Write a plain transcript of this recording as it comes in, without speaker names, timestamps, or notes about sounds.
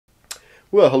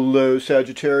Well, hello,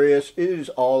 Sagittarius. It is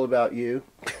all about you.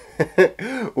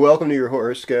 Welcome to your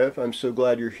horoscope. I'm so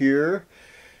glad you're here.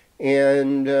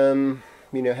 And,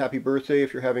 happy birthday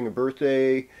if you're having a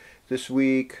birthday this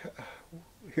week.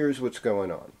 Here's what's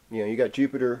going on. You got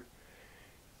Jupiter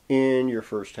in your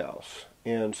first house.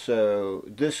 And so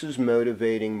this is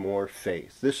motivating more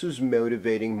faith. This is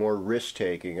motivating more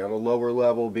risk-taking. On a lower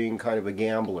level, being kind of a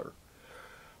gambler.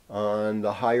 On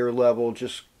the higher level,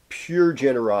 just pure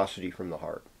generosity from the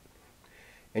heart.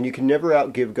 And you can never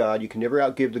outgive God. You can never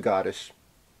outgive the goddess.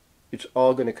 It's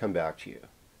all going to come back to you.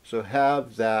 So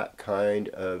have that kind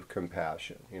of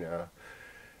compassion,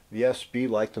 Yes, be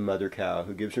like the mother cow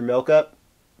who gives her milk up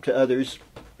to others,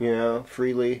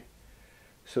 freely,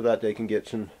 so that they can get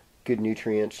some good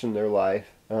nutrients in their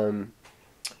life.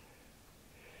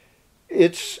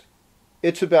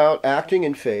 It's about acting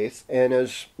in faith, and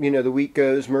as the week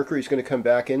goes, Mercury's going to come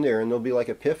back in there, and there'll be like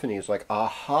epiphanies, like,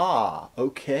 aha,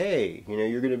 okay,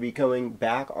 you're going to be coming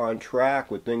back on track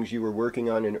with things you were working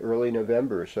on in early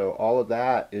November. So all of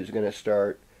that is going to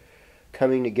start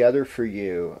coming together for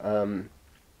you.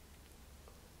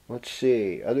 Let's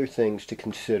see, other things to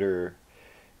consider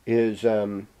is,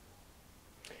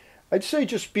 I'd say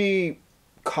just be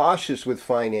cautious with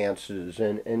finances,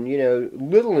 and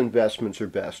little investments are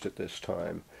best at this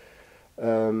time.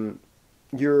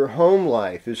 Your home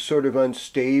life is sort of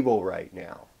unstable right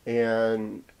now,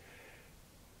 and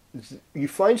you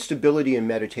find stability in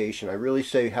meditation. I really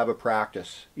say have a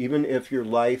practice. Even if your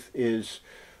life is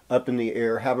up in the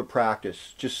air, have a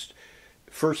practice. Just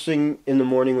first thing in the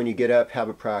morning when you get up, have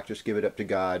a practice, give it up to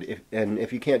God.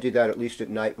 If you can't do that, at least at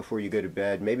night before you go to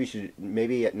bed.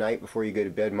 Maybe at night before you go to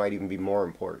bed might even be more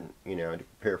important, to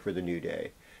prepare for the new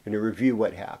day and to review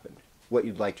what happened, what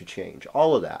you'd like to change.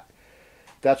 All of that.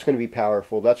 That's going to be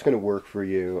powerful. That's going to work for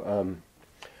you.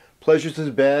 Pleasures of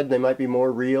the bed, they might be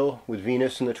more real with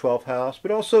Venus in the 12th house,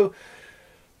 but also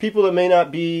people that may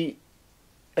not be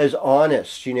as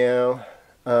honest,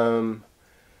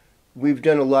 We've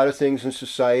done a lot of things in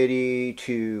society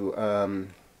to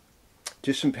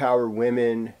disempower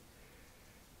women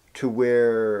to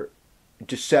where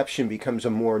deception becomes a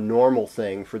more normal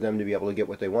thing for them to be able to get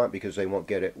what they want, because they won't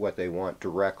get what they want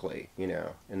directly, in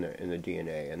the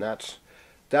DNA, and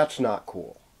that's not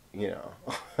cool.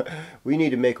 We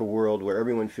need to make a world where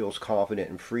everyone feels confident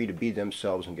and free to be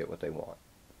themselves and get what they want,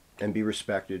 and be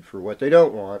respected for what they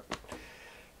don't want.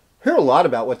 I hear a lot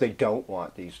about what they don't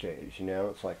want these days,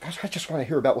 It's like, gosh, I just want to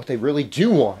hear about what they really do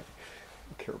want. I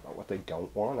don't care about what they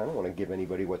don't want. I don't want to give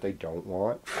anybody what they don't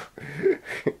want.